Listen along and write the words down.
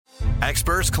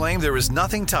Experts claim there is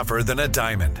nothing tougher than a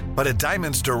diamond. But at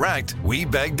Diamonds Direct, we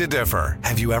beg to differ.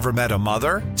 Have you ever met a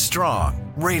mother?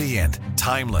 Strong, radiant,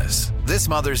 timeless. This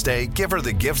Mother's Day, give her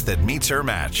the gift that meets her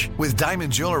match. With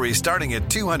diamond jewelry starting at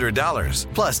 $200.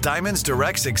 Plus Diamonds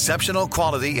Direct's exceptional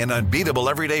quality and unbeatable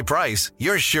everyday price,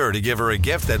 you're sure to give her a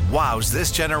gift that wows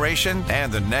this generation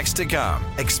and the next to come.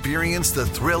 Experience the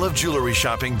thrill of jewelry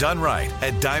shopping done right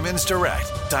at Diamonds Direct.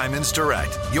 Diamonds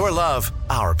Direct. Your love,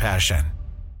 our passion.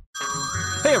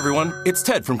 Hey everyone, it's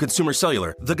Ted from Consumer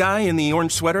Cellular, the guy in the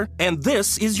orange sweater, and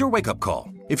this is your wake-up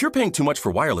call. If you're paying too much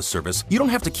for wireless service, you don't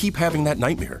have to keep having that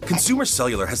nightmare. Consumer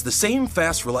Cellular has the same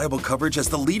fast, reliable coverage as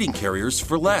the leading carriers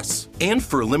for less. And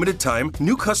for a limited time,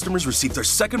 new customers receive their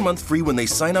second month free when they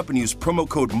sign up and use promo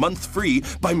code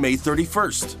MONTHFREE by May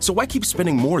 31st. So why keep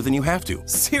spending more than you have to?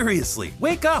 Seriously,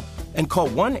 wake up and call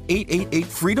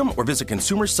 1-888-FREEDOM or visit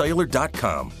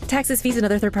consumercellular.com. Taxes, fees, and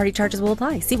other third-party charges will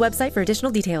apply. See website for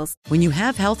additional details. When you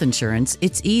have health insurance,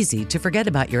 it's easy to forget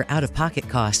about your out-of-pocket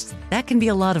costs. That can be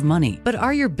a lot of money. But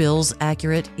are your bills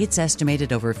accurate? It's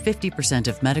estimated over 50%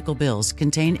 of medical bills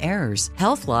contain errors.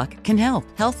 HealthLock can help.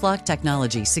 HealthLock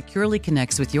technology securely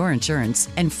connects with your insurance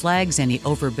and flags any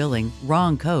overbilling,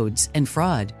 wrong codes, and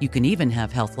fraud. You can even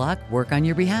have HealthLock work on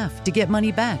your behalf to get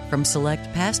money back from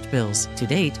select past bills. To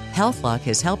date, HealthLock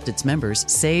has helped its members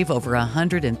save over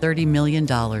 $130 million.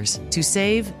 To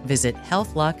save, visit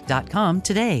healthlock.com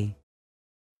today.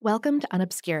 Welcome to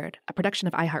Unobscured, a production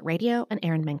of iHeartRadio and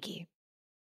Aaron Menke.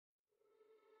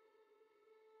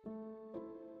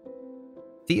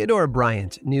 Theodore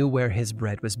Bryant knew where his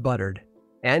bread was buttered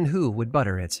and who would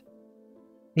butter it.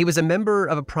 He was a member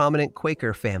of a prominent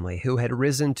Quaker family who had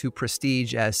risen to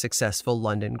prestige as successful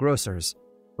London grocers.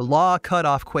 The law cut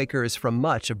off Quakers from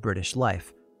much of British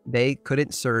life. They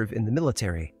couldn't serve in the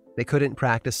military. They couldn't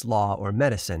practice law or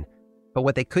medicine. But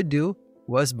what they could do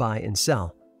was buy and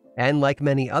sell. And like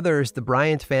many others, the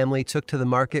Bryant family took to the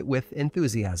market with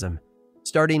enthusiasm.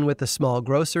 Starting with a small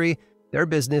grocery, their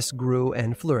business grew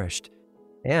and flourished,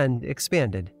 and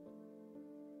expanded.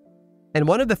 And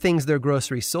one of the things their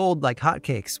grocery sold like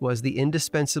hotcakes was the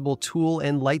indispensable tool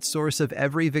and light source of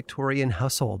every Victorian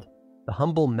household, the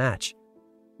humble match.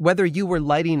 Whether you were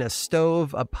lighting a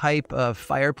stove, a pipe, a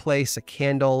fireplace, a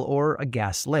candle, or a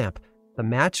gas lamp, the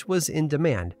match was in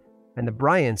demand, and the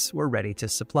Bryants were ready to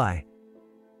supply.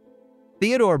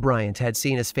 Theodore Bryant had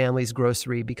seen his family's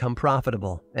grocery become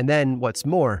profitable, and then, what's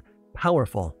more,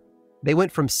 powerful. They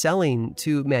went from selling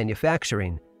to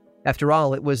manufacturing. After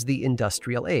all, it was the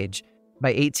industrial age. By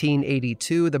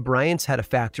 1882, the Bryants had a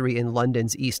factory in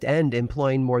London's East End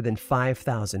employing more than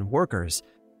 5,000 workers.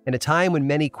 In a time when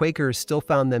many Quakers still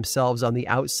found themselves on the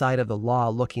outside of the law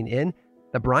looking in,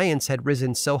 the Bryants had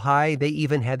risen so high they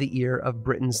even had the ear of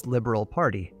Britain's Liberal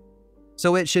Party.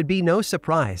 So it should be no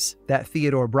surprise that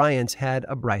Theodore Bryant had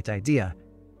a bright idea.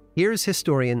 Here's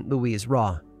historian Louise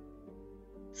Raw.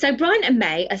 So Bryant and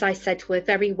May, as I said, were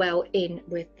very well in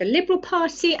with the Liberal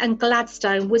Party, and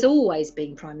Gladstone was always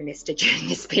being Prime Minister during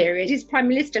this period. He's Prime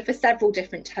Minister for several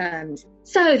different terms.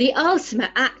 So the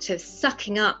ultimate act of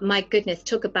sucking up, my goodness,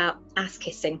 talk about ass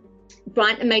kissing.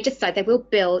 Bryant and May decide they will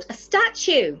build a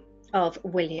statue of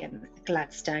William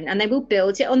Gladstone, and they will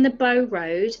build it on the Bow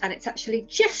Road, and it's actually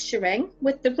gesturing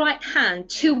with the right hand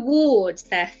towards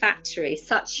their factory.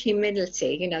 Such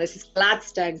humility, you know, this is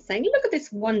Gladstone saying, look at this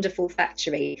wonderful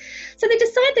factory. So they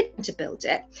decide they're going to build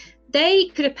it. They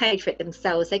could have paid for it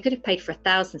themselves. They could have paid for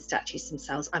 1,000 statues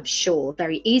themselves, I'm sure,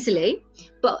 very easily.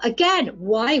 But again,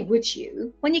 why would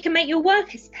you when you can make your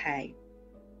workers pay?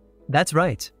 That's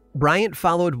right. Bryant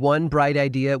followed one bright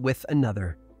idea with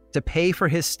another. To pay for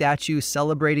his statue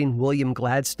celebrating William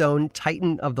Gladstone,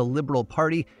 Titan of the Liberal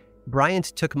Party, Bryant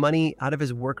took money out of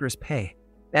his workers' pay.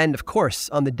 And of course,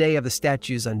 on the day of the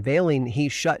statue's unveiling, he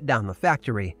shut down the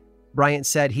factory. Bryant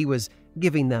said he was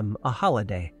giving them a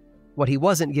holiday. What he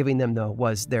wasn't giving them, though,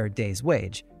 was their day's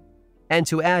wage. And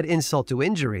to add insult to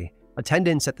injury,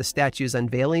 attendance at the statue's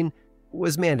unveiling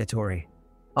was mandatory.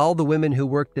 All the women who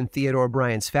worked in Theodore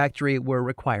Bryant's factory were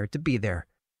required to be there,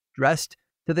 dressed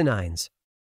to the nines.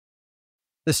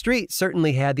 The street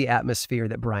certainly had the atmosphere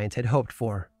that Bryant had hoped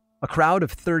for. A crowd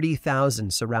of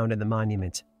 30,000 surrounded the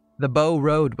monument. The Bow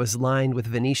Road was lined with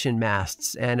Venetian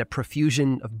masts and a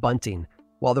profusion of bunting,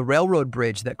 while the railroad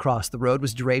bridge that crossed the road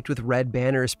was draped with red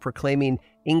banners proclaiming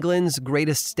England's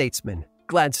greatest statesman,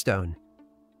 Gladstone.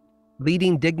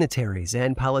 Leading dignitaries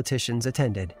and politicians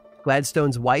attended.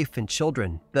 Gladstone's wife and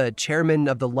children, the chairman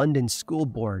of the London School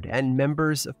Board, and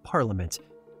members of Parliament.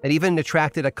 It even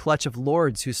attracted a clutch of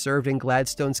lords who served in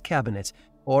Gladstone's cabinet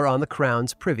or on the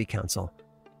Crown's Privy Council.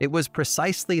 It was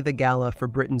precisely the gala for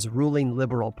Britain's ruling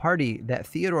Liberal Party that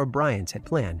Theodore Bryant had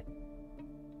planned.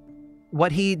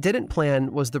 What he didn't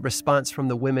plan was the response from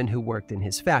the women who worked in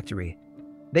his factory.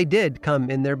 They did come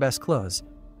in their best clothes,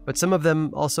 but some of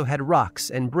them also had rocks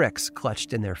and bricks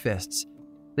clutched in their fists.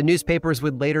 The newspapers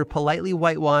would later politely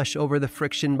whitewash over the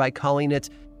friction by calling it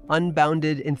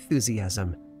unbounded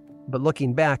enthusiasm. But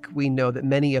looking back, we know that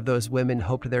many of those women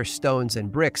hoped their stones and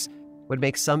bricks would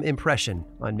make some impression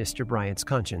on Mr. Bryant's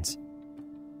conscience.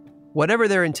 Whatever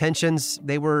their intentions,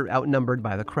 they were outnumbered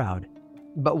by the crowd.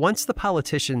 But once the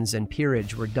politicians and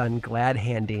peerage were done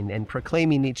glad-handing and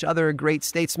proclaiming each other great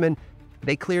statesmen,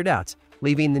 they cleared out,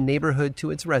 leaving the neighborhood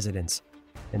to its residents.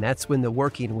 And that's when the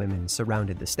working women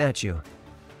surrounded the statue.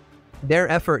 Their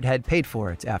effort had paid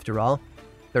for it, after all.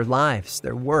 Their lives,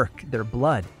 their work, their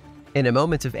blood. In a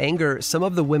moment of anger, some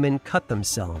of the women cut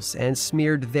themselves and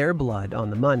smeared their blood on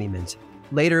the monument.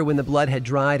 Later, when the blood had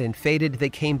dried and faded, they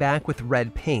came back with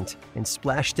red paint and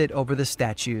splashed it over the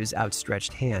statue's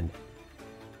outstretched hand.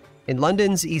 In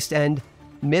London's East End,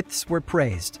 myths were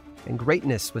praised and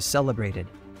greatness was celebrated.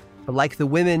 But like the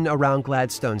women around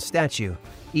Gladstone's statue,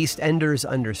 East Enders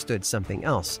understood something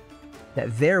else,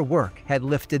 that their work had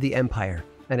lifted the empire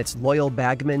and its loyal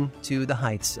bagmen to the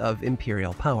heights of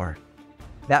imperial power.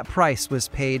 That price was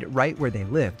paid right where they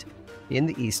lived, in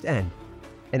the East End,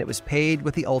 and it was paid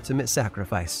with the ultimate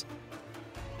sacrifice,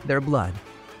 their blood.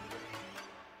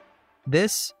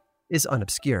 This is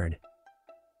Unobscured.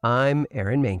 I'm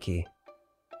Aaron Mahnke.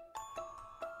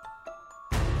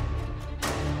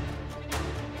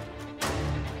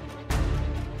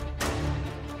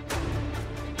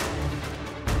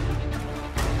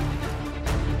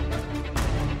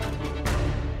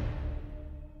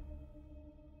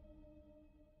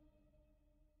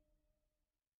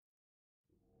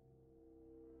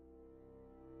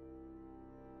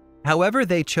 However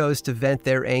they chose to vent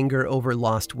their anger over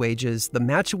lost wages, the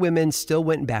match women still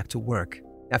went back to work.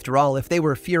 After all, if they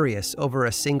were furious over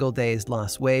a single day's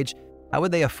lost wage, how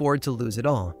would they afford to lose it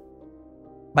all?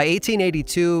 By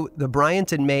 1882, the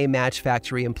Bryant and May Match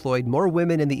Factory employed more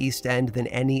women in the East End than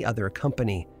any other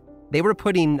company. They were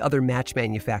putting other match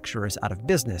manufacturers out of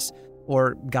business,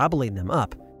 or gobbling them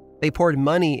up. They poured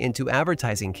money into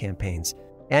advertising campaigns.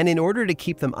 And in order to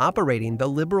keep them operating, the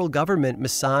Liberal government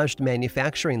massaged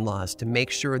manufacturing laws to make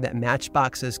sure that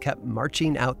matchboxes kept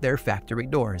marching out their factory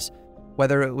doors.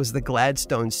 Whether it was the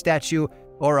Gladstone statue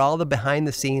or all the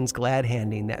behind-the-scenes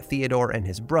glad-handing that Theodore and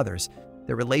his brothers,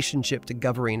 their relationship to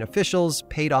governing officials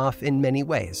paid off in many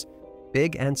ways,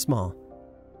 big and small.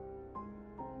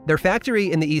 Their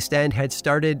factory in the East End had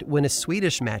started when a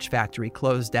Swedish match factory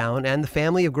closed down and the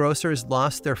family of grocers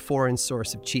lost their foreign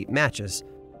source of cheap matches.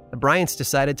 The Bryants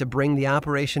decided to bring the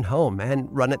operation home and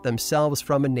run it themselves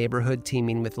from a neighborhood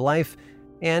teeming with life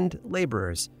and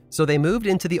laborers. So they moved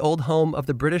into the old home of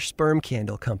the British Sperm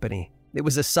Candle Company. It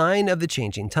was a sign of the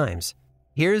changing times.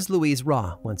 Here's Louise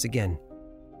Raw once again.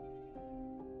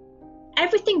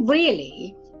 Everything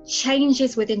really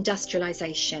changes with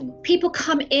industrialization. People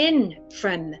come in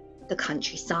from the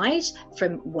countryside,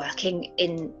 from working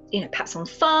in, perhaps on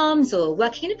farms or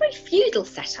working in a very feudal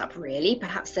setup, really,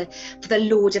 perhaps for the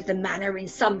lord of the manor in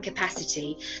some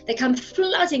capacity. They come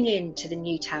flooding into the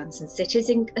new towns and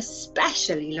cities,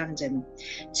 especially London,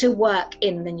 to work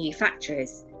in the new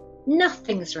factories.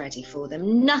 Nothing's ready for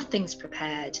them, nothing's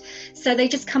prepared. So they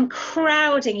just come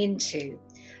crowding into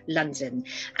London,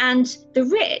 and the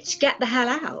rich get the hell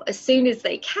out as soon as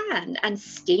they can, and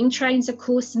steam trains, of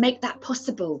course, make that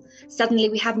possible. Suddenly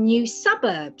we have new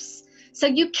suburbs, so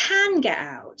you can get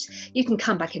out. You can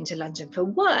come back into London for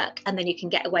work, and then you can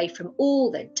get away from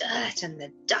all the dirt and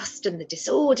the dust and the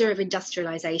disorder of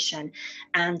industrialization.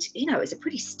 And it's a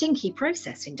pretty stinky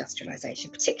process, industrialization,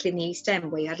 particularly in the East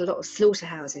End, where you had a lot of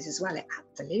slaughterhouses as well. It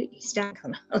absolutely stank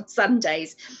on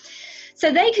Sundays.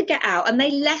 So they could get out, and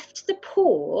they left the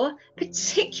poor,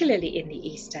 particularly in the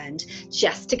East End,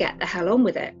 just to get the hell on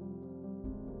with it.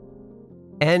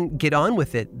 And get on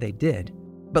with it they did.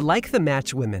 But like the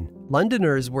match women,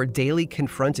 Londoners were daily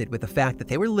confronted with the fact that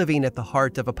they were living at the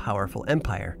heart of a powerful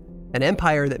empire, an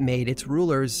empire that made its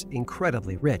rulers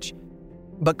incredibly rich.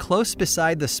 But close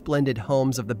beside the splendid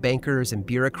homes of the bankers and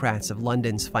bureaucrats of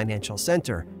London's financial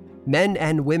center, men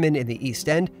and women in the East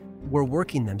End were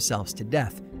working themselves to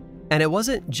death. And it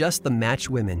wasn't just the match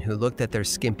women who looked at their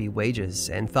skimpy wages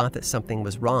and thought that something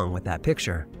was wrong with that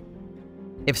picture.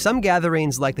 If some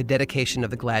gatherings like the dedication of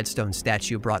the Gladstone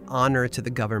statue brought honor to the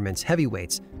government's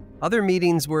heavyweights, other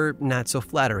meetings were not so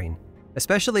flattering,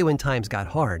 especially when times got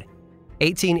hard.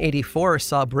 1884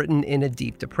 saw Britain in a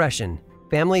deep depression.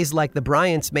 Families like the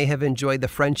Bryants may have enjoyed the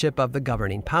friendship of the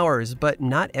governing powers, but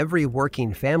not every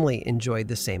working family enjoyed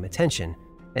the same attention,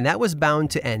 and that was bound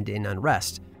to end in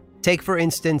unrest. Take, for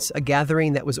instance, a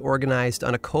gathering that was organized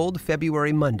on a cold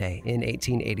February Monday in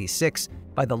 1886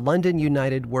 by the London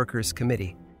United Workers'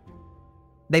 Committee.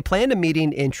 They planned a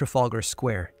meeting in Trafalgar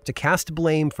Square to cast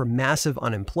blame for massive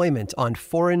unemployment on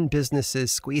foreign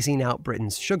businesses squeezing out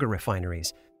Britain's sugar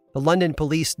refineries. The London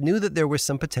police knew that there was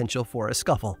some potential for a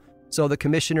scuffle, so the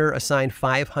commissioner assigned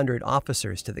 500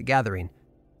 officers to the gathering.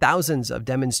 Thousands of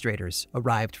demonstrators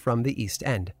arrived from the East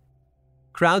End.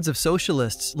 Crowds of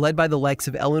socialists, led by the likes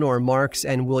of Eleanor Marx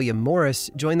and William Morris,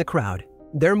 joined the crowd.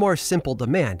 Their more simple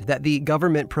demand, that the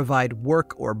government provide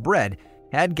work or bread,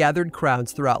 had gathered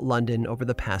crowds throughout London over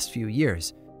the past few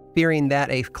years. Fearing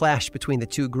that a clash between the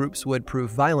two groups would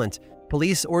prove violent,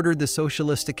 police ordered the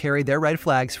socialists to carry their red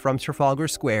flags from Trafalgar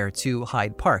Square to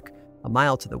Hyde Park, a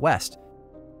mile to the west.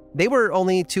 They were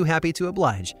only too happy to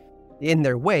oblige. In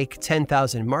their wake,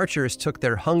 10,000 marchers took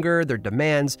their hunger, their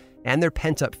demands, and their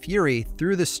pent-up fury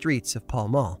through the streets of Pall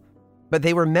Mall. But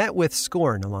they were met with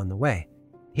scorn along the way.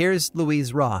 Here's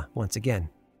Louise Raw once again.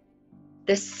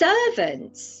 The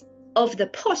servants of the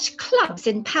posh clubs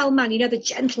in Pall Mall, the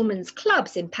gentlemen's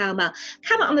clubs in Pall Mall,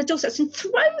 come out on the doorsteps and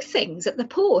throw things at the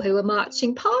poor who are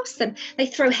marching past them. They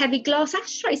throw heavy glass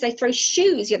ashtrays, they throw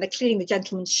shoes, they're cleaning the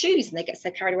gentlemen's shoes and they get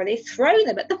so carried away, they throw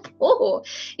them at the poor.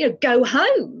 Go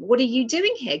home. What are you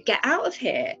doing here? Get out of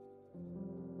here.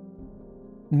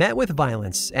 Met with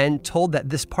violence and told that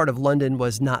this part of London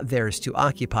was not theirs to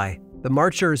occupy, the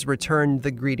marchers returned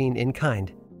the greeting in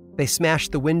kind. They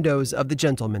smashed the windows of the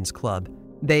Gentlemen's Club.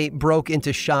 They broke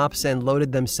into shops and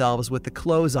loaded themselves with the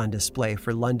clothes on display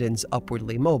for London's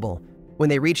upwardly mobile. When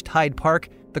they reached Hyde Park,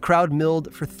 the crowd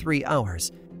milled for 3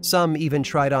 hours. Some even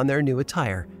tried on their new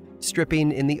attire,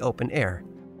 stripping in the open air.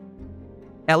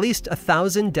 At least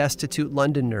 1,000 destitute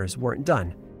Londoners weren't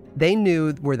done. They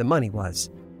knew where the money was.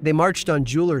 They marched on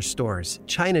jewelers' stores,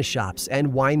 china shops,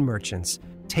 and wine merchants.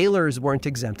 Tailors weren't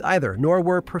exempt either, nor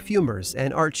were perfumers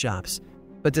and art shops.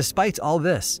 But despite all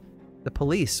this, the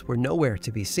police were nowhere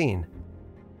to be seen.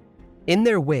 In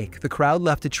their wake, the crowd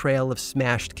left a trail of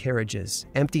smashed carriages,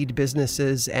 emptied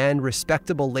businesses, and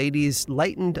respectable ladies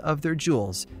lightened of their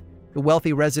jewels. The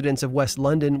wealthy residents of West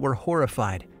London were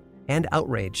horrified and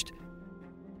outraged.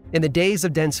 In the days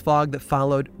of dense fog that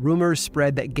followed, rumors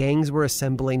spread that gangs were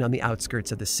assembling on the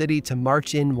outskirts of the city to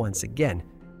march in once again.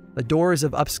 The doors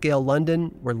of upscale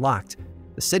London were locked.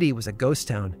 The city was a ghost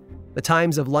town. The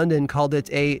Times of London called it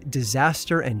a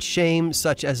disaster and shame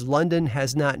such as London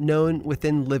has not known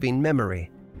within living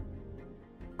memory.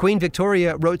 Queen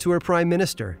Victoria wrote to her Prime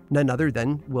Minister, none other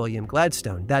than William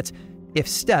Gladstone, that if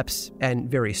steps, and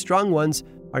very strong ones,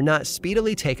 are not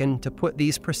speedily taken to put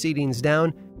these proceedings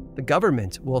down, the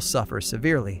government will suffer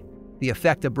severely. The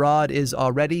effect abroad is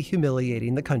already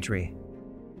humiliating the country.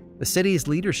 The city's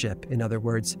leadership, in other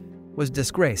words, was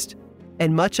disgraced.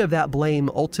 And much of that blame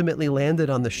ultimately landed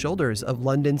on the shoulders of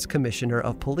London's Commissioner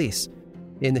of Police.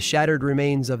 In the shattered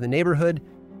remains of the neighborhood,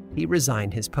 he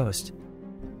resigned his post.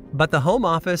 But the Home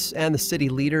Office and the city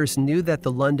leaders knew that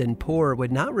the London poor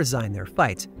would not resign their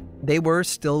fight. They were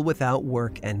still without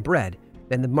work and bread,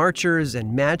 and the marchers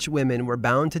and match women were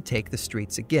bound to take the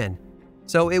streets again.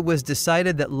 So it was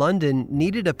decided that London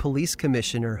needed a police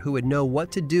commissioner who would know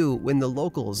what to do when the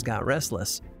locals got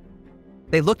restless.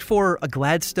 They looked for a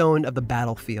Gladstone of the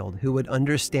battlefield who would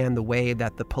understand the way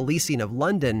that the policing of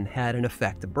London had an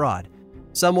effect abroad,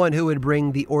 someone who would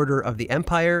bring the order of the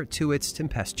empire to its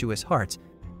tempestuous heart.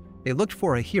 They looked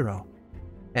for a hero,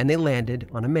 and they landed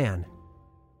on a man.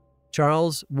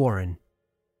 Charles Warren.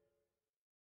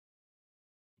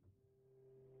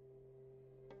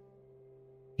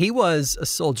 He was a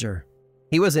soldier.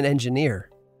 He was an engineer.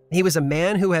 He was a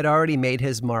man who had already made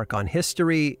his mark on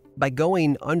history by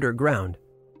going underground.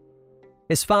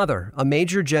 His father, a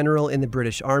major general in the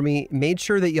British Army, made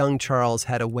sure that young Charles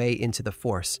had a way into the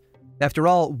force. After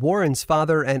all, Warren's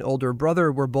father and older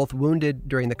brother were both wounded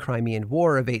during the Crimean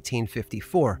War of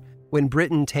 1854, when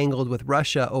Britain tangled with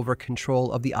Russia over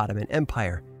control of the Ottoman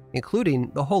Empire,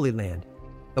 including the Holy Land.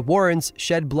 The Warrens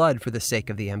shed blood for the sake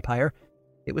of the empire.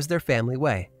 It was their family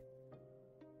way.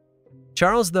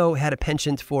 Charles, though, had a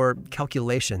penchant for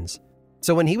calculations.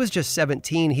 So when he was just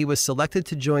 17, he was selected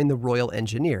to join the Royal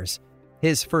Engineers.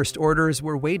 His first orders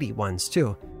were weighty ones,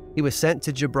 too. He was sent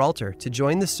to Gibraltar to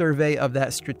join the survey of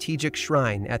that strategic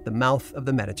shrine at the mouth of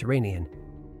the Mediterranean.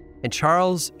 And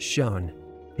Charles shone.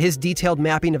 His detailed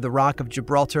mapping of the Rock of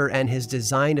Gibraltar and his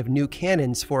design of new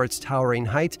cannons for its towering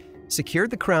height secured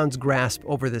the Crown's grasp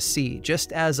over the sea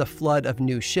just as a flood of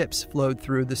new ships flowed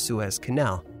through the Suez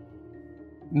Canal.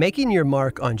 Making your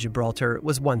mark on Gibraltar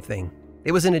was one thing.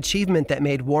 It was an achievement that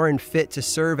made Warren fit to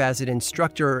serve as an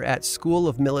instructor at School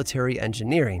of Military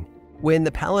Engineering. When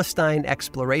the Palestine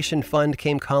Exploration Fund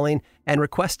came calling and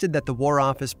requested that the War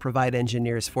Office provide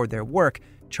engineers for their work,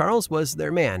 Charles was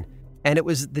their man, and it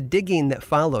was the digging that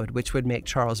followed which would make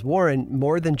Charles Warren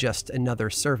more than just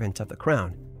another servant of the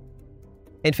crown.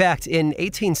 In fact, in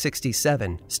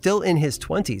 1867, still in his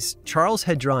 20s, Charles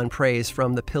had drawn praise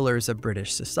from the pillars of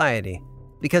British society,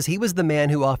 because he was the man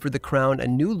who offered the crown a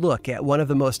new look at one of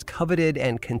the most coveted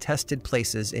and contested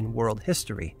places in world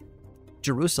history,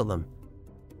 Jerusalem.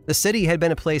 The city had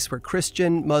been a place where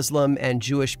Christian, Muslim, and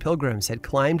Jewish pilgrims had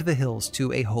climbed the hills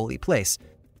to a holy place,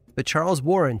 but Charles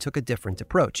Warren took a different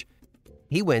approach.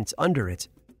 He went under it.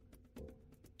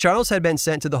 Charles had been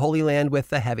sent to the Holy Land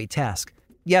with a heavy task.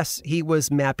 Yes, he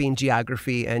was mapping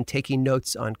geography and taking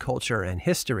notes on culture and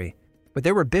history, but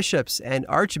there were bishops and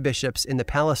archbishops in the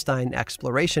Palestine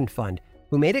Exploration Fund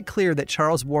who made it clear that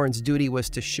Charles Warren's duty was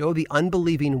to show the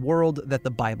unbelieving world that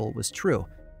the Bible was true.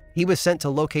 He was sent to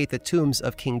locate the tombs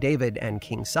of King David and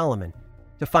King Solomon,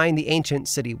 to find the ancient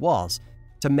city walls,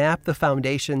 to map the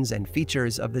foundations and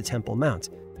features of the Temple Mount.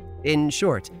 In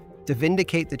short, to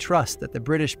vindicate the trust that the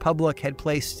British public had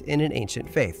placed in an ancient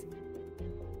faith.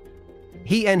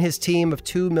 He and his team of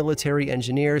 2 military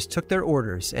engineers took their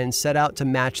orders and set out to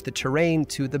match the terrain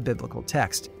to the biblical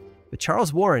text. But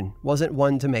Charles Warren wasn't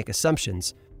one to make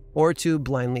assumptions or to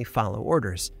blindly follow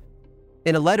orders.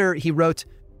 In a letter, he wrote,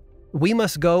 "We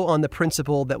must go on the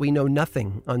principle that we know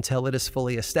nothing until it is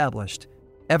fully established.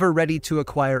 Ever ready to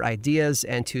acquire ideas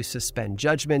and to suspend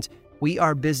judgment, we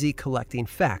are busy collecting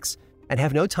facts and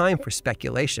have no time for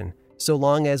speculation, so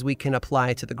long as we can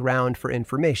apply to the ground for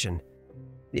information."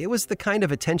 It was the kind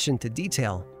of attention to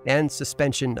detail and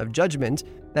suspension of judgment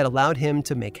that allowed him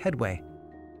to make headway.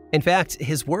 In fact,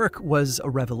 his work was a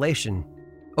revelation.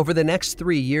 Over the next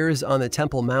 3 years on the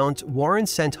Temple Mount, Warren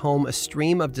sent home a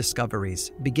stream of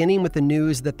discoveries, beginning with the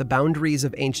news that the boundaries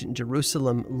of ancient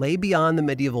Jerusalem lay beyond the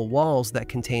medieval walls that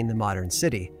contain the modern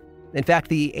city. In fact,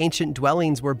 the ancient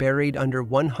dwellings were buried under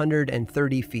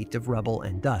 130 feet of rubble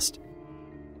and dust.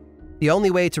 The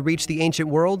only way to reach the ancient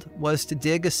world was to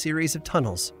dig a series of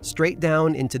tunnels straight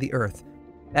down into the earth.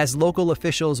 As local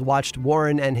officials watched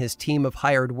Warren and his team of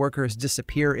hired workers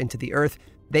disappear into the earth,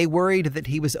 they worried that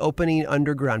he was opening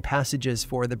underground passages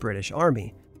for the British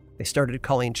Army. They started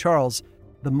calling Charles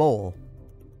the Mole.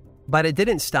 But it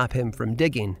didn't stop him from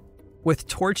digging. With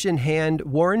torch in hand,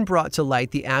 Warren brought to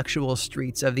light the actual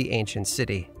streets of the ancient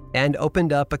city and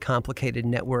opened up a complicated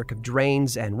network of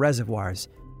drains and reservoirs.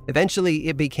 Eventually,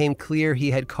 it became clear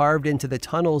he had carved into the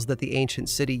tunnels that the ancient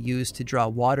city used to draw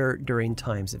water during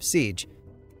times of siege.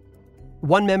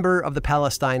 One member of the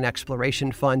Palestine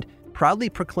Exploration Fund proudly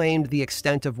proclaimed the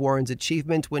extent of Warren's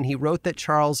achievement when he wrote that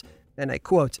Charles, and I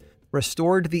quote,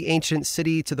 "restored the ancient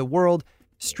city to the world,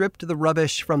 stripped the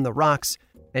rubbish from the rocks,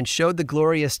 and showed the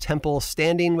glorious temple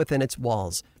standing within its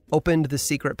walls, opened the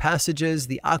secret passages,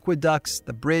 the aqueducts,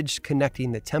 the bridge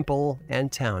connecting the temple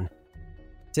and town."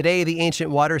 Today, the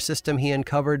ancient water system he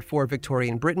uncovered for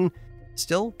Victorian Britain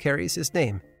still carries his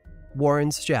name,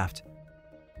 Warren's Shaft.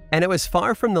 And it was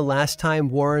far from the last time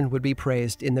Warren would be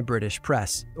praised in the British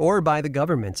press or by the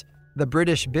government. The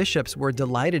British bishops were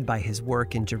delighted by his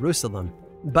work in Jerusalem,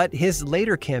 but his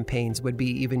later campaigns would be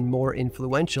even more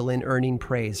influential in earning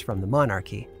praise from the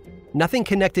monarchy. Nothing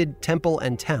connected temple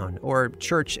and town, or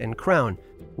church and crown,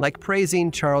 like praising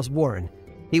Charles Warren.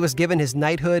 He was given his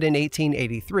knighthood in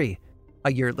 1883.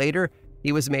 A year later,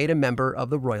 he was made a member of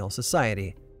the Royal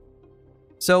Society.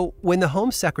 So, when the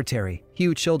Home Secretary,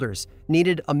 Hugh Childers,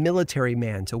 needed a military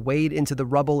man to wade into the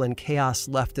rubble and chaos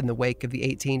left in the wake of the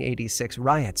 1886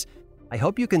 riots, I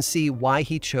hope you can see why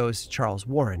he chose Charles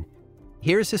Warren.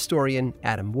 Here's historian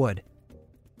Adam Wood.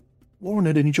 Warren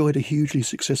had enjoyed a hugely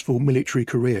successful military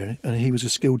career, and he was a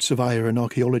skilled surveyor and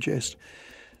archaeologist.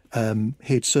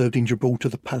 He had served in Gibraltar,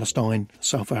 Palestine,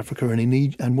 South Africa,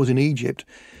 and was in Egypt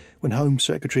when Home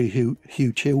Secretary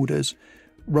Hugh Childers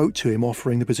wrote to him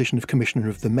offering the position of Commissioner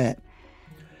of the Met.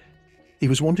 He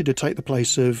was wanted to take the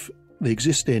place of the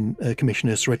existing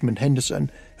Commissioner, Sir Edmund Henderson,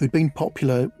 who'd been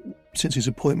popular since his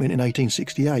appointment in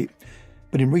 1868,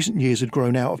 but in recent years had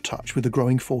grown out of touch with the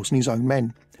growing force in his own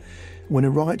men. When a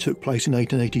riot took place in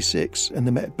 1886 and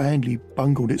the Met badly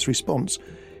bungled its response,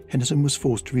 Henderson was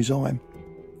forced to resign.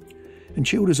 And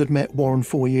Childers had met Warren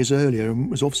 4 years earlier and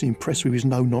was obviously impressed with his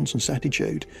no-nonsense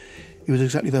attitude. He was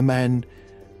exactly the man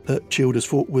that Childers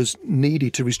thought was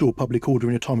needed to restore public order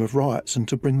in a time of riots and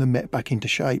to bring the Met back into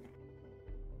shape.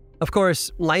 Of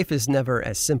course, life is never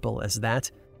as simple as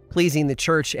that. Pleasing the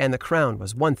church and the crown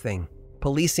was one thing.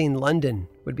 Policing London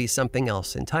would be something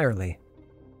else entirely.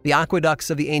 The aqueducts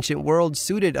of the ancient world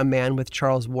suited a man with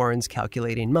Charles Warren's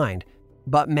calculating mind.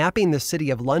 But mapping the city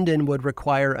of London would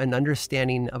require an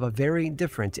understanding of a very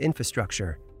different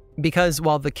infrastructure. Because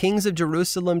while the kings of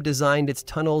Jerusalem designed its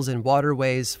tunnels and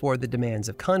waterways for the demands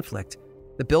of conflict,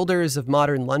 the builders of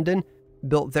modern London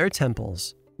built their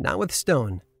temples not with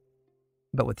stone,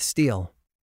 but with steel.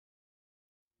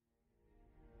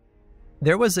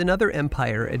 There was another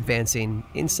empire advancing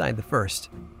inside the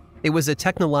first. It was a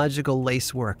technological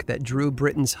lacework that drew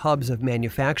Britain's hubs of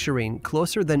manufacturing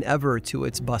closer than ever to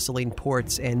its bustling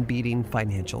ports and beating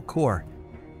financial core.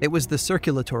 It was the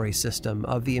circulatory system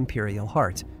of the imperial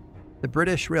heart, the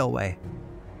British Railway.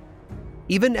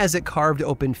 Even as it carved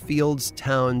open fields,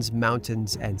 towns,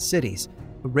 mountains, and cities,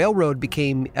 the railroad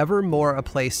became ever more a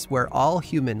place where all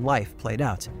human life played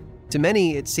out. To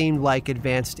many, it seemed like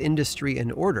advanced industry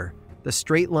and order, the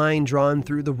straight line drawn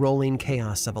through the rolling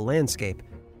chaos of a landscape,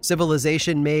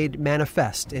 civilization made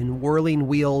manifest in whirling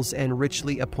wheels and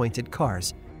richly appointed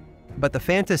cars. But the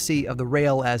fantasy of the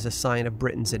rail as a sign of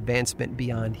Britain's advancement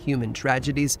beyond human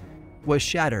tragedies was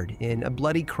shattered in a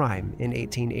bloody crime in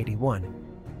 1881.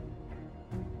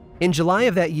 In July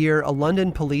of that year, a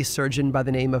London police surgeon by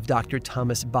the name of Dr.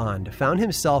 Thomas Bond found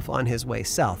himself on his way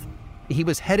south. He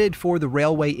was headed for the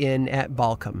Railway Inn at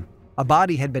Balcombe. A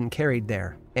body had been carried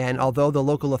there, and although the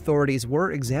local authorities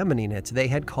were examining it, they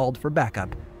had called for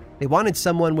backup. They wanted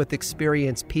someone with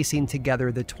experience piecing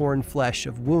together the torn flesh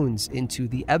of wounds into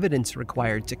the evidence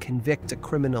required to convict a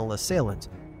criminal assailant.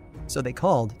 So they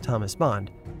called Thomas Bond.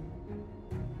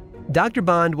 Dr.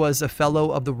 Bond was a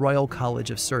fellow of the Royal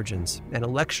College of Surgeons and a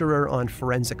lecturer on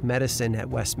forensic medicine at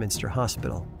Westminster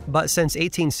Hospital. But since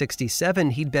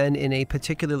 1867, he'd been in a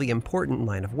particularly important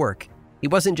line of work. He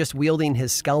wasn't just wielding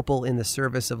his scalpel in the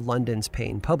service of London's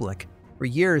paying public. For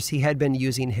years, he had been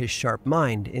using his sharp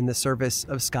mind in the service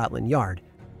of Scotland Yard,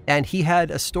 and he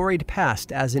had a storied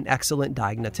past as an excellent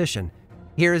diagnostician.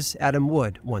 Here's Adam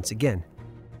Wood once again.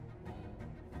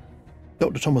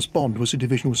 Dr. Thomas Bond was a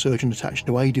divisional surgeon attached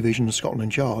to A Division of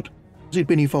Scotland Yard. He'd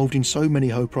been involved in so many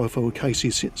high-profile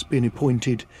cases since being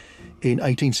appointed in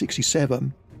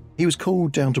 1867. He was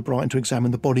called down to Brighton to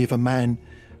examine the body of a man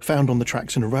found on the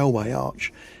tracks in a railway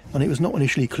arch, and it was not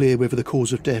initially clear whether the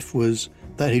cause of death was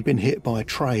that he'd been hit by a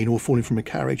train or falling from a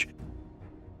carriage.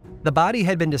 The body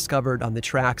had been discovered on the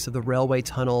tracks of the railway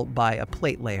tunnel by a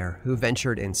plate layer who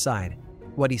ventured inside.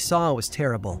 What he saw was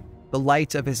terrible. The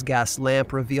light of his gas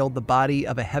lamp revealed the body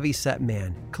of a heavy-set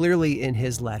man, clearly in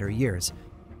his latter years,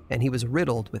 and he was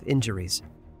riddled with injuries.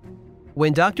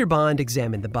 When Dr. Bond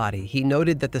examined the body, he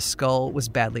noted that the skull was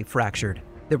badly fractured.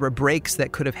 There were breaks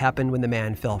that could have happened when the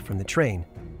man fell from the train.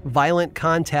 Violent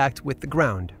contact with the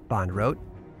ground, Bond wrote.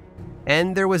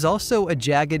 And there was also a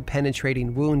jagged,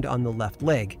 penetrating wound on the left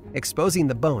leg, exposing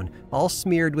the bone, all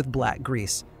smeared with black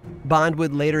grease. Bond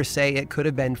would later say it could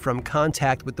have been from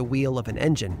contact with the wheel of an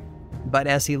engine. But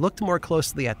as he looked more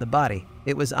closely at the body,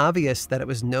 it was obvious that it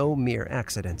was no mere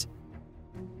accident.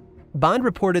 Bond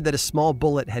reported that a small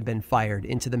bullet had been fired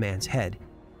into the man's head.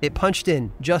 It punched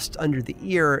in just under the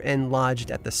ear and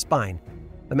lodged at the spine.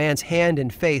 The man's hand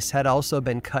and face had also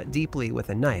been cut deeply with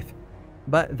a knife.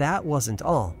 But that wasn't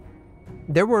all.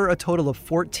 There were a total of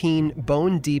 14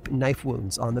 bone-deep knife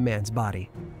wounds on the man's body.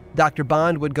 Dr.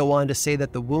 Bond would go on to say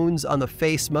that the wounds on the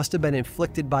face must have been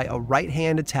inflicted by a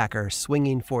right-hand attacker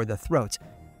swinging for the throat.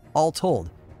 All told,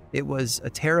 it was a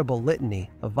terrible litany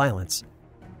of violence.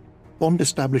 Bond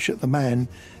established that the man,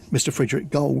 Mr. Frederick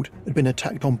Gold, had been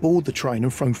attacked on board the train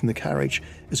and thrown from the carriage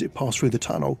as it passed through the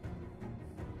tunnel.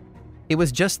 It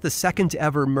was just the second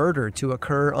ever murder to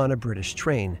occur on a British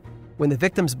train. When the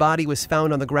victim's body was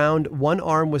found on the ground, one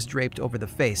arm was draped over the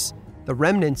face. The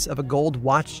remnants of a gold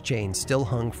watch chain still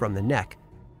hung from the neck.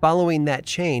 Following that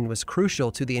chain was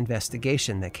crucial to the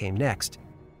investigation that came next.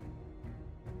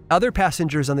 Other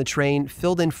passengers on the train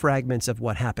filled in fragments of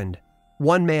what happened.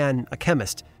 One man, a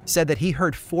chemist, said that he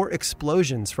heard 4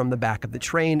 explosions from the back of the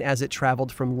train as it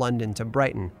traveled from London to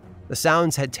Brighton. The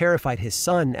sounds had terrified his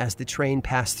son as the train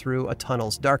passed through a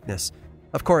tunnel's darkness.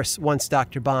 Of course, once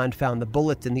Dr. Bond found the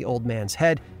bullet in the old man's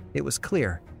head, it was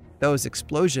clear. Those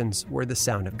explosions were the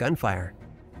sound of gunfire.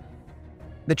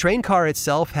 The train car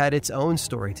itself had its own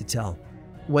story to tell.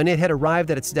 When it had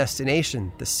arrived at its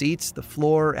destination, the seats, the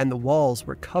floor, and the walls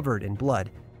were covered in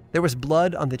blood. There was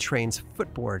blood on the train's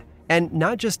footboard, and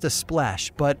not just a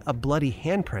splash, but a bloody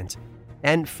handprint.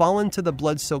 And fallen to the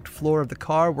blood-soaked floor of the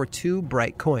car were 2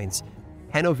 bright coins,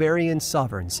 Hanoverian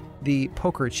sovereigns, the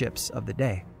poker chips of the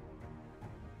day.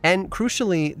 And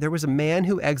crucially, there was a man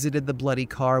who exited the bloody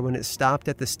car when it stopped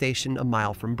at the station a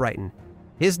mile from Brighton.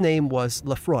 His name was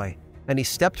Lefroy, and he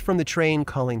stepped from the train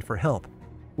calling for help.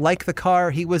 Like the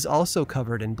car, he was also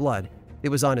covered in blood. It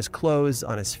was on his clothes,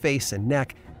 on his face and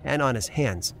neck, and on his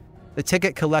hands. The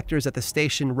ticket collectors at the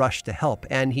station rushed to help,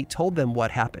 and he told them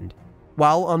what happened.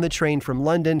 While on the train from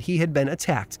London, he had been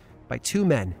attacked by two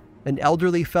men, an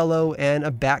elderly fellow and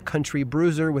a backcountry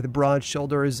bruiser with broad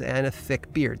shoulders and a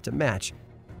thick beard to match.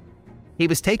 He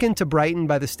was taken to Brighton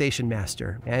by the station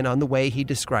master, and on the way he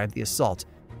described the assault.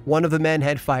 One of the men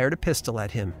had fired a pistol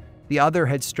at him. The other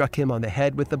had struck him on the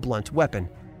head with a blunt weapon.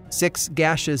 6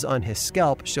 gashes on his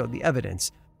scalp showed the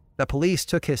evidence. The police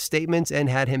took his statement and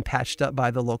had him patched up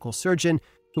by the local surgeon,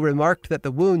 who remarked that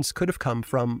the wounds could have come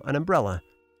from an umbrella.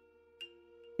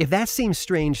 If that seems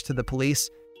strange to the police,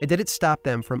 it didn't stop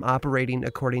them from operating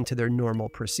according to their normal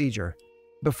procedure.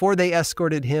 Before they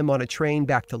escorted him on a train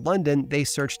back to London, they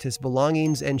searched his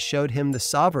belongings and showed him the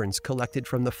sovereigns collected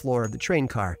from the floor of the train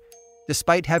car.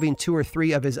 Despite having 2 or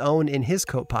 3 of his own in his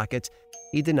coat pocket,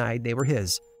 he denied they were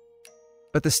his.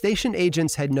 But the station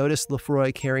agents had noticed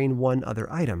Lefroy carrying one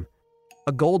other item,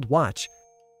 a gold watch.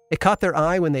 It caught their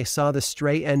eye when they saw the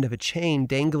stray end of a chain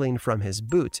dangling from his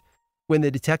boot. When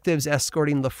the detectives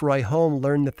escorting Lefroy home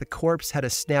learned that the corpse had a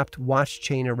snapped watch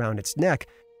chain around its neck,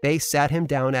 they sat him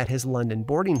down at his London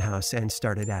boarding house and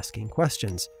started asking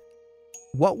questions.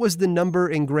 What was the number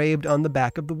engraved on the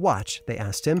back of the watch, they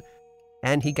asked him,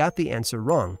 and he got the answer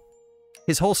wrong.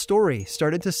 His whole story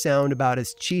started to sound about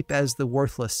as cheap as the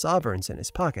worthless sovereigns in his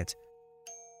pocket.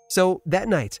 So that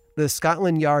night, the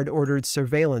Scotland Yard ordered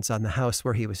surveillance on the house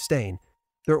where he was staying.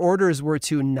 Their orders were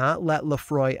to not let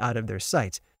Lefroy out of their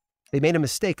sight. They made a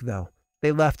mistake, though.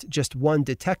 They left just one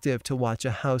detective to watch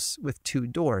a house with 2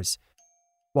 doors.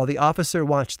 While the officer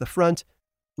watched the front,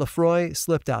 Lefroy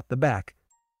slipped out the back,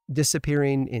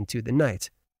 disappearing into the night.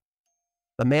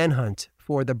 The manhunt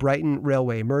for the Brighton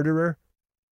Railway murderer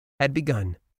had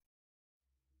begun.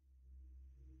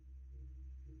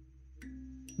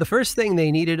 The first thing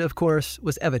they needed, of course,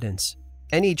 was evidence.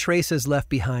 Any traces left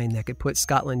behind that could put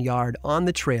Scotland Yard on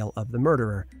the trail of the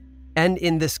murderer. And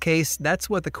in this case, that's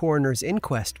what the coroner's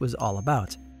inquest was all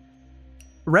about.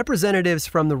 Representatives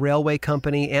from the railway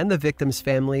company and the victim's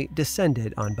family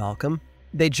descended on Balcombe.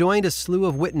 They joined a slew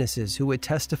of witnesses who would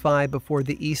testify before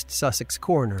the East Sussex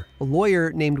coroner, a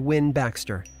lawyer named Wynne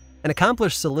Baxter. An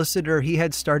accomplished solicitor, he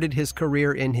had started his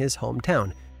career in his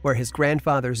hometown, where his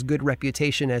grandfather's good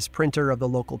reputation as printer of the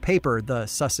local paper, the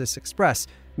Sussex Express,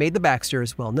 made the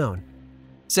Baxters well known.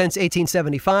 Since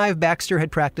 1875, Baxter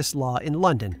had practiced law in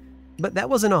London. But that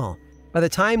wasn't all. By the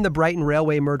time the Brighton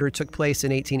Railway murder took place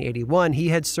in 1881, he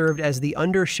had served as the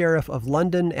Under-Sheriff of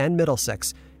London and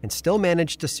Middlesex, and still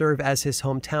managed to serve as his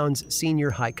hometown's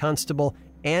senior High Constable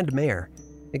and Mayor.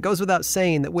 It goes without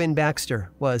saying that Wynne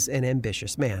Baxter was an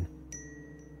ambitious man.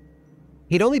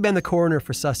 He'd only been the coroner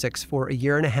for Sussex for a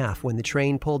year and a half when the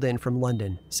train pulled in from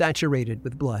London, saturated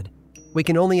with blood. We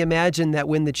can only imagine that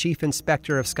when the Chief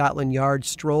Inspector of Scotland Yard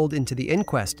strolled into the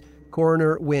inquest,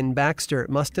 Coroner Wynne Baxter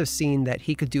must have seen that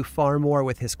he could do far more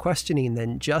with his questioning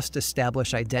than just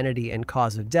establish identity and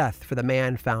cause of death for the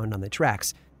man found on the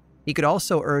tracks. He could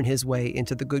also earn his way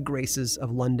into the good graces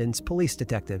of London's police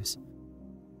detectives.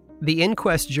 The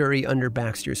inquest jury under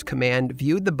Baxter's command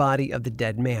viewed the body of the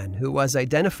dead man, who was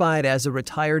identified as a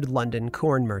retired London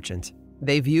corn merchant.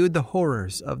 They viewed the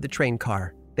horrors of the train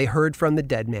car. They heard from the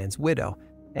dead man's widow.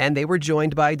 And they were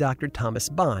joined by Dr. Thomas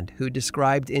Bond, who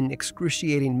described in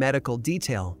excruciating medical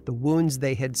detail the wounds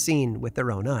they had seen with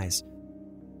their own eyes.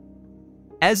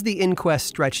 As the inquest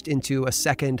stretched into a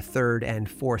second, third, and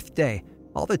fourth day,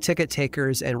 all the ticket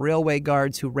takers and railway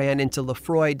guards who ran into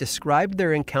Lefroy described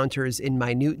their encounters in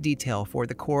minute detail for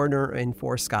the coroner and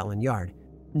for Scotland Yard.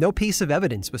 No piece of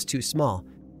evidence was too small,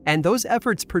 and those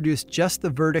efforts produced just the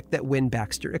verdict that Wynne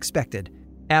Baxter expected.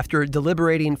 After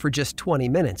deliberating for just 20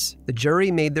 minutes, the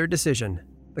jury made their decision.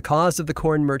 The cause of the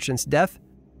corn merchant's death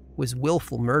was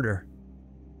willful murder.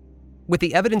 With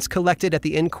the evidence collected at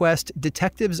the inquest,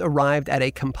 detectives arrived at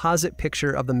a composite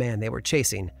picture of the man they were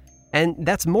chasing. And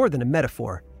that's more than a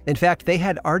metaphor. In fact, they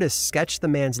had artists sketch the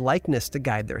man's likeness to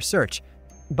guide their search.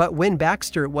 But Wynne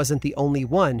Baxter wasn't the only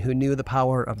one who knew the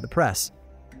power of the press.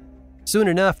 Soon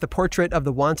enough, the portrait of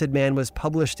the wanted man was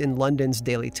published in London's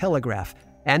Daily Telegraph,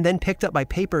 and then picked up by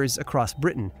papers across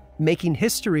Britain, making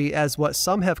history as what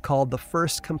some have called the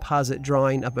first composite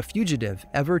drawing of a fugitive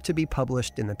ever to be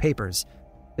published in the papers.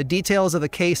 The details of the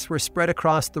case were spread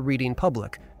across the reading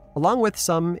public, along with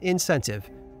some incentive.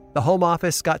 The Home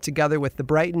Office got together with the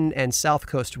Brighton and South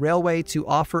Coast Railway to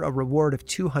offer a reward of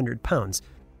 £200,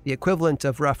 the equivalent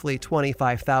of roughly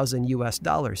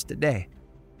 $25,000 today.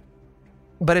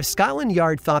 But if Scotland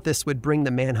Yard thought this would bring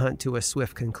the manhunt to a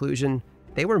swift conclusion,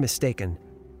 they were mistaken.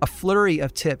 A flurry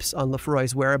of tips on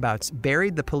Lefroy's whereabouts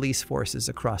buried the police forces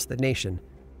across the nation.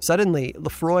 Suddenly,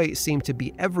 Lefroy seemed to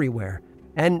be everywhere,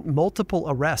 and multiple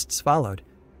arrests followed.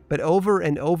 But over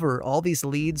and over, all these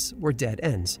leads were dead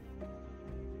ends.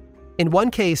 In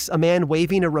one case, a man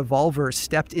waving a revolver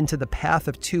stepped into the path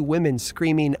of two women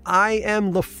screaming, "I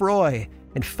am Lefroy,"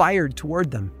 and fired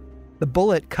toward them. The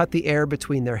bullet cut the air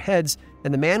between their heads,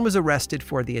 and the man was arrested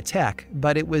for the attack,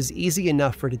 but it was easy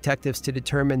enough for detectives to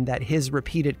determine that his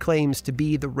repeated claims to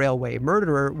be the railway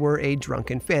murderer were a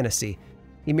drunken fantasy.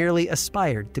 He merely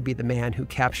aspired to be the man who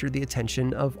captured the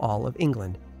attention of all of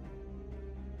England.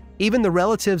 Even the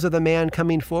relatives of the man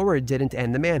coming forward didn't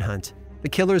end the manhunt. The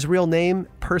killer's real name,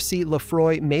 Percy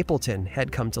Lefroy Mapleton,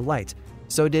 had come to light.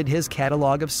 So did his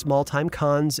catalog of small-time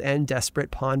cons and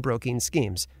desperate pawnbroking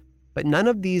schemes. But none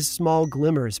of these small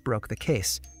glimmers broke the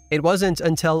case. It wasn't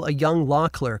until a young law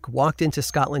clerk walked into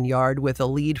Scotland Yard with a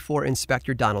lead for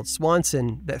Inspector Donald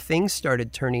Swanson that things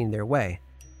started turning their way.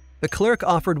 The clerk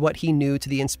offered what he knew to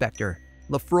the inspector.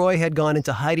 Lefroy had gone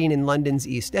into hiding in London's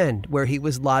East End, where he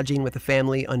was lodging with a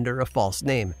family under a false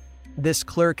name. This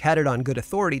clerk had it on good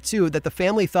authority, too, that the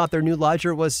family thought their new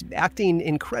lodger was acting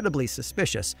incredibly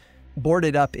suspicious,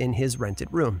 boarded up in his rented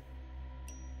room.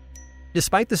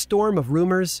 Despite the storm of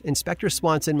rumors, Inspector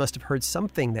Swanson must have heard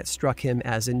something that struck him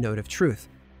as a note of truth.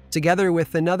 Together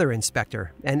with another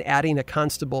inspector, and adding a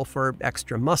constable for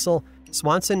extra muscle,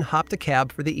 Swanson hopped a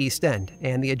cab for the East End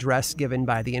and the address given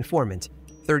by the informant,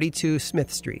 32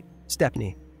 Smith Street,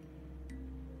 Stepney.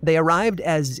 They arrived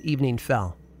as evening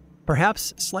fell.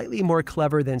 Perhaps slightly more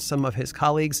clever than some of his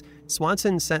colleagues,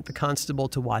 Swanson sent the constable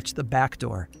to watch the back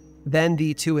door. Then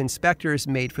the two inspectors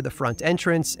made for the front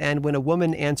entrance, and when a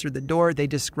woman answered the door, they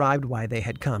described why they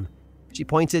had come. She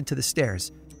pointed to the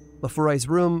stairs. Lefroy's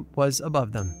room was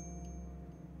above them.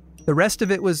 The rest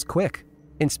of it was quick.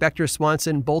 Inspector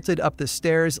Swanson bolted up the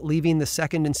stairs, leaving the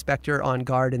second inspector on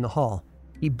guard in the hall.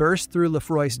 He burst through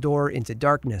Lefroy's door into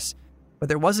darkness. But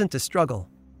there wasn't a struggle.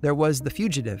 There was the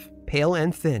fugitive, pale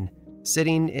and thin,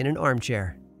 sitting in an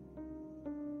armchair.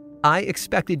 "I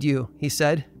expected you," he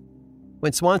said.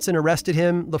 When Swanson arrested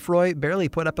him, Lefroy barely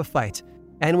put up a fight,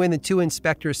 and when the two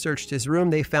inspectors searched his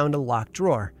room, they found a locked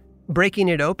drawer. Breaking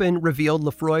it open revealed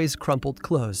Lefroy's crumpled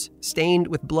clothes, stained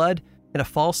with blood, and a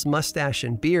false mustache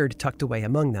and beard tucked away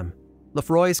among them.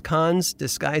 Lefroy's cons,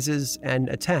 disguises, and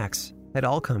attacks had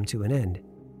all come to an end.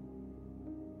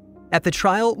 At the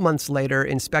trial months later,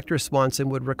 Inspector Swanson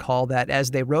would recall that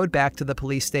as they rode back to the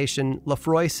police station,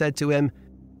 Lefroy said to him,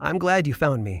 "I'm glad you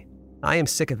found me. I am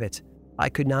sick of it. I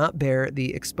could not bear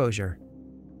the exposure."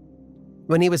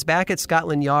 When he was back at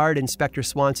Scotland Yard, Inspector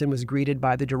Swanson was greeted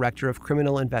by the Director of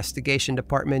Criminal Investigation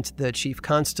Department, the Chief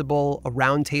Constable, a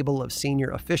round table of senior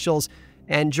officials,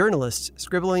 and journalists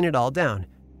scribbling it all down.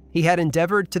 He had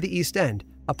endeavored to the East End,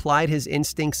 applied his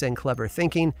instincts and clever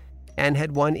thinking, and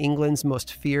had won England's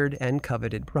most feared and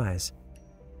coveted prize.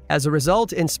 As a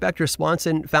result, Inspector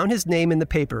Swanson found his name in the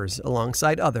papers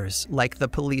alongside others, like the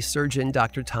police surgeon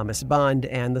Dr. Thomas Bond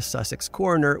and the Sussex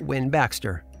coroner Wynne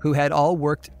Baxter, who had all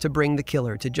worked to bring the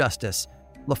killer to justice.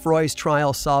 Lefroy's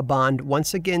trial saw Bond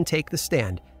once again take the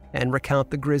stand and recount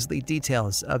the grisly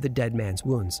details of the dead man's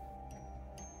wounds.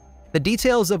 The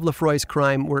details of Lefroy's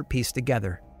crime were pieced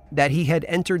together: that he had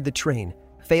entered the train,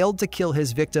 failed to kill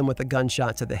his victim with a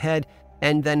gunshot to the head,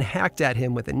 and then hacked at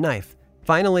him with a knife.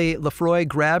 Finally, Lefroy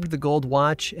grabbed the gold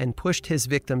watch and pushed his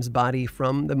victim's body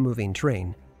from the moving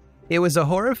train. It was a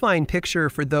horrifying picture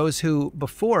for those who,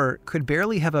 before, could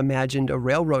barely have imagined a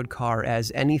railroad car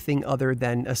as anything other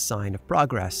than a sign of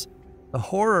progress. The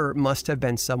horror must have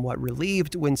been somewhat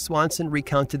relieved when Swanson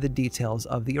recounted the details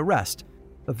of the arrest.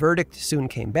 The verdict soon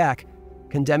came back,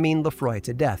 condemning Lefroy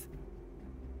to death.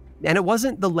 And it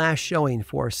wasn't the last showing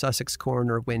for Sussex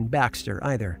coroner Wynne Baxter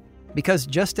either, because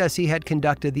just as he had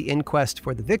conducted the inquest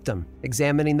for the victim,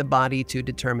 examining the body to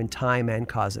determine time and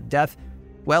cause of death,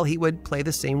 well, he would play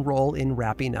the same role in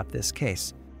wrapping up this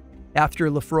case. After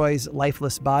Lefroy's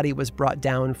lifeless body was brought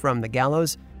down from the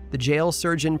gallows, the jail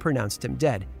surgeon pronounced him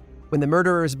dead. When the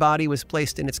murderer's body was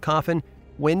placed in its coffin,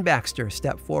 Wynne Baxter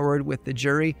stepped forward with the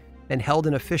jury and held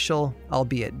an official,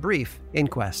 albeit brief,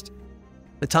 inquest.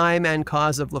 The time and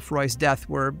cause of Lefroy's death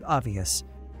were obvious.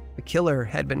 The killer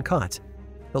had been caught.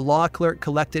 The law clerk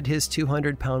collected his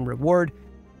 £200 reward,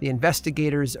 the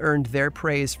investigators earned their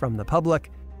praise from the public,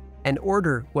 and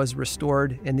order was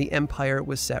restored and the empire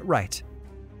was set right.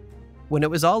 When it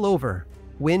was all over,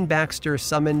 Wynne Baxter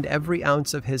summoned every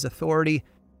ounce of his authority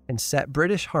and set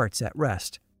British hearts at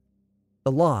rest.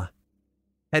 The law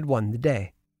had won the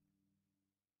day.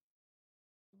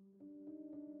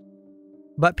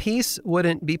 But peace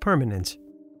wouldn't be permanent.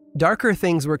 Darker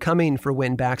things were coming for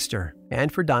Wynne Baxter,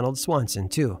 and for Donald Swanson,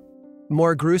 too.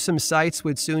 More gruesome sights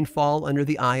would soon fall under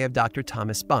the eye of Dr.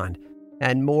 Thomas Bond.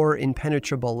 and more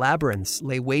impenetrable labyrinths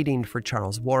lay waiting for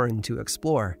Charles Warren to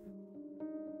explore.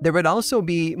 There would also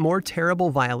be more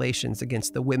terrible violations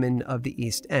against the women of the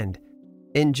East End.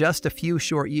 In just a few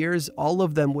short years, all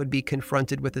of them would be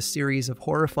confronted with a series of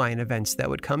horrifying events that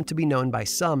would come to be known by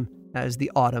some as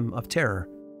the Autumn of Terror.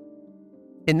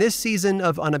 In this season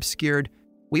of Unobscured,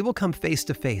 we will come face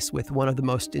to face with one of the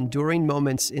most enduring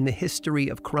moments in the history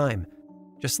of crime.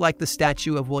 Just like the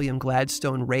statue of William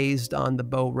Gladstone raised on the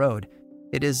Bow Road,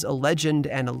 it is a legend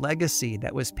and a legacy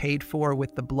that was paid for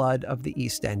with the blood of the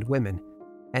East End women.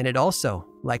 And it also,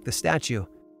 like the statue,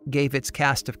 gave its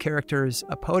cast of characters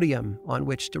a podium on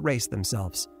which to raise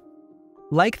themselves.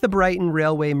 Like the Brighton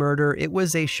Railway murder, it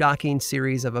was a shocking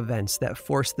series of events that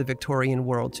forced the Victorian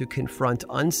world to confront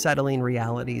unsettling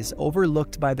realities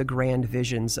overlooked by the grand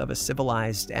visions of a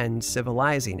civilized and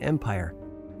civilizing empire.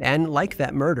 And like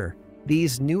that murder,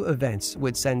 these new events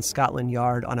would send Scotland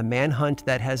Yard on a manhunt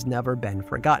that has never been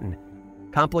forgotten,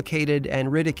 complicated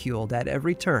and ridiculed at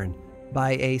every turn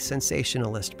by a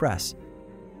sensationalist press.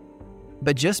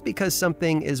 But just because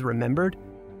something is remembered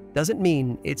doesn't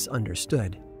mean it's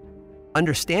understood.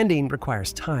 Understanding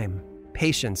requires time,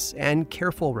 patience, and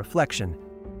careful reflection,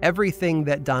 everything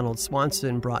that Donald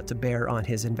Swanson brought to bear on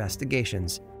his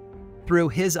investigations. Through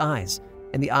his eyes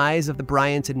and the eyes of the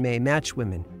Bryant and May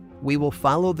matchwomen, we will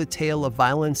follow the tale of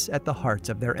violence at the heart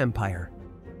of their empire.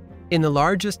 In the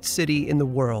largest city in the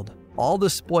world, all the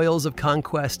spoils of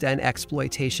conquest and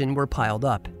exploitation were piled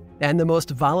up, and the most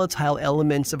volatile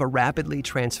elements of a rapidly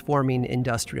transforming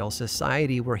industrial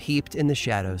society were heaped in the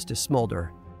shadows to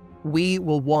smolder. We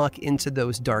will walk into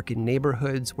those darkened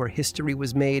neighborhoods where history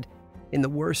was made in the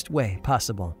worst way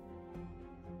possible.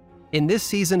 In this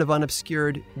season of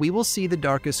Unobscured, we will see the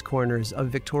darkest corners of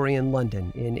Victorian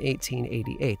London in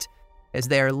 1888, as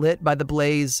they are lit by the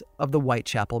blaze of the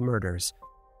Whitechapel murders,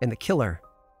 and the killer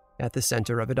at the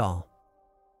center of it all.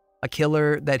 A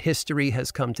killer that history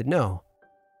has come to know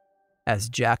as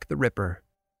Jack the Ripper.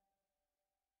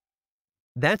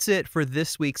 That's it for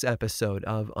this week's episode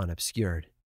of Unobscured.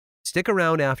 Stick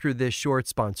around after this short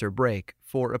sponsor break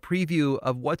for a preview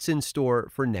of what's in store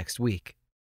for next week.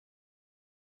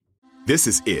 This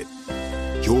is it.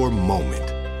 Your moment.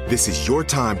 This is your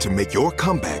time to make your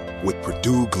comeback with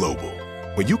Purdue Global.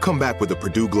 When you come back with a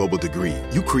Purdue Global degree,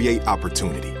 you create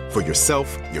opportunity for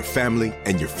yourself, your family,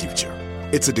 and your future.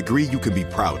 It's a degree you can be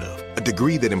proud of, a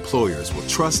degree that employers will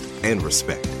trust and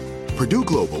respect. Purdue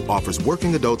Global offers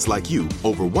working adults like you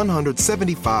over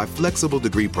 175 flexible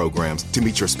degree programs to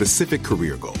meet your specific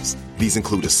career goals. These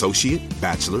include associate,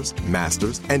 bachelor's,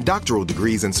 master's, and doctoral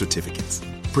degrees and certificates.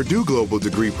 Purdue Global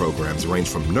degree programs range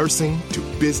from nursing to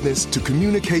business to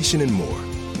communication and more.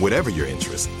 Whatever your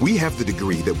interest, we have the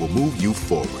degree that will move you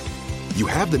forward. You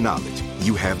have the knowledge,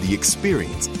 you have the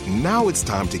experience. Now it's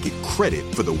time to get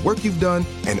credit for the work you've done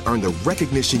and earn the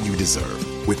recognition you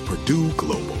deserve with Purdue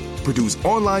Global, Purdue's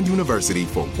online university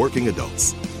for working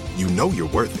adults. You know you're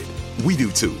worth it. We do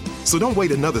too. So don't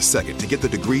wait another second to get the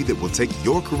degree that will take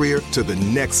your career to the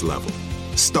next level.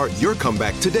 Start your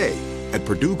comeback today at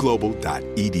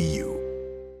purdueglobal.edu.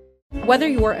 Whether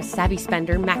you're a savvy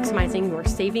spender maximizing your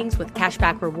savings with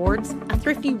cashback rewards, a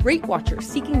thrifty rate watcher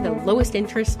seeking the lowest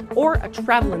interest, or a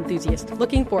travel enthusiast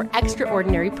looking for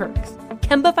extraordinary perks,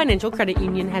 Kemba Financial Credit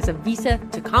Union has a visa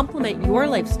to complement your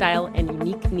lifestyle and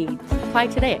unique needs. Apply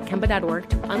today at Kemba.org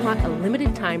to unlock a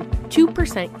limited time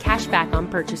 2% cash back on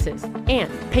purchases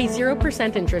and pay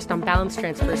 0% interest on balance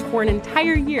transfers for an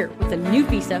entire year with a new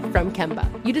visa from Kemba.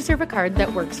 You deserve a card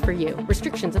that works for you.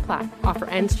 Restrictions apply. Offer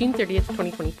ends June 30th,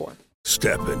 2024.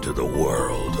 Step into the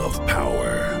world of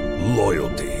power,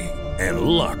 loyalty, and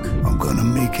luck. I'm gonna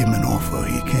make him an offer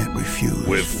he can't refuse.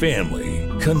 With family,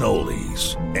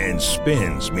 cannolis, and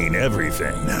spins mean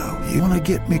everything. Now, you wanna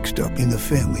get mixed up in the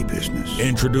family business.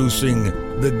 Introducing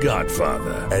The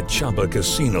Godfather at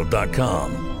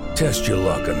ChumbaCasino.com. Test your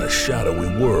luck in the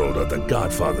shadowy world of The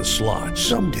Godfather slot.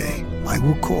 Someday, I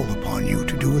will call upon you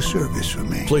to do a service for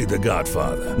me. Play The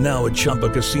Godfather, now at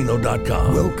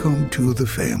ChumbaCasino.com. Welcome to the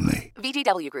family.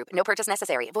 VGW Group. No purchase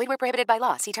necessary. Void where prohibited by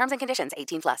law. See terms and conditions.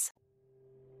 18+.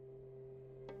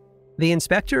 The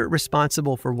inspector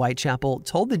responsible for Whitechapel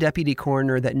told the deputy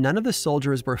coroner that none of the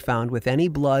soldiers were found with any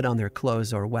blood on their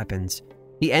clothes or weapons.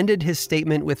 He ended his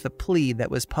statement with a plea that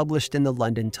was published in the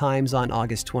London Times on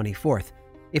August 24th.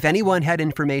 If anyone had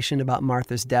information about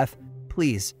Martha's death,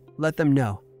 please let them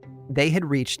know. They had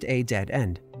reached a dead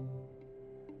end.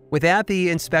 With that, the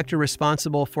inspector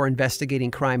responsible for investigating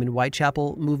crime in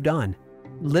Whitechapel moved on.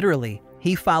 Literally,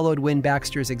 he followed Wynne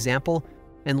Baxter's example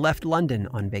and left London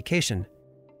on vacation.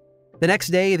 The next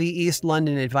day, the East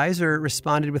London Advisor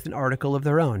responded with an article of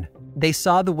their own. They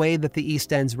saw the way that the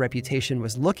East End's reputation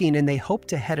was looking and they hoped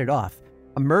to head it off.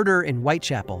 A murder in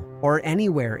Whitechapel, or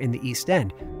anywhere in the East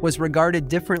End, was regarded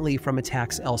differently from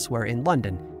attacks elsewhere in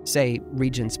London, say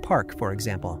Regent's Park, for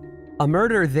example. A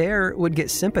murder there would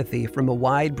get sympathy from a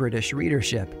wide British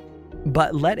readership.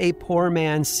 But let a poor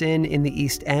man sin in the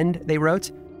East End, they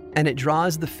wrote, and it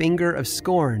draws the finger of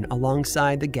scorn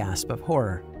alongside the gasp of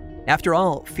horror. After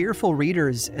all, fearful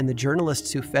readers and the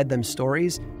journalists who fed them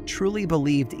stories truly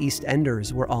believed East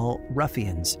Enders were all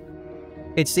ruffians.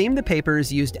 It seemed the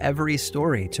papers used every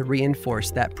story to reinforce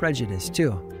that prejudice,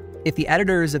 too. If the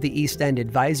editors of the East End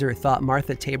Advisor thought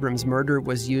Martha Tabram's murder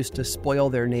was used to spoil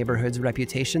their neighborhood's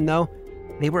reputation, though,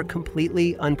 they were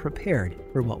completely unprepared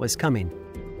for what was coming.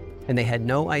 And they had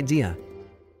no idea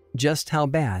just how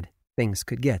bad things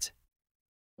could get.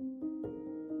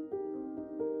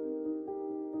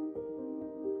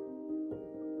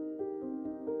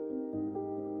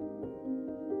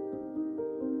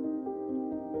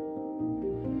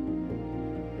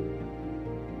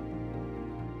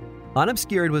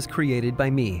 Unobscured was created by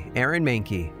me, Aaron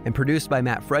Mahnke, and produced by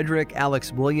Matt Frederick,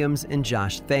 Alex Williams, and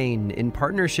Josh Thane in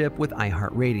partnership with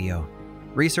iHeartRadio.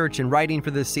 Research and writing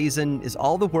for this season is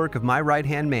all the work of my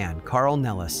right-hand man, Carl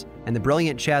Nellis, and the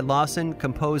brilliant Chad Lawson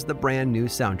composed the brand new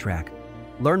soundtrack.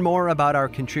 Learn more about our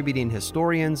contributing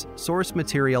historians, source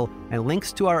material, and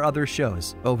links to our other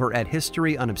shows over at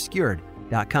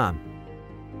historyunobscured.com.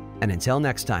 And until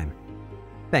next time,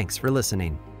 thanks for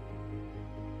listening.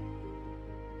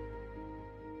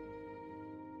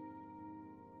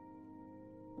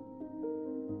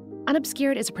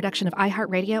 Unobscured is a production of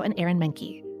iHeartRadio and Aaron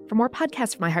Mahnke. For more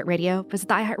podcasts from iHeartRadio, visit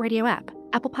the iHeartRadio app,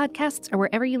 Apple Podcasts, or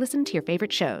wherever you listen to your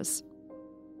favorite shows.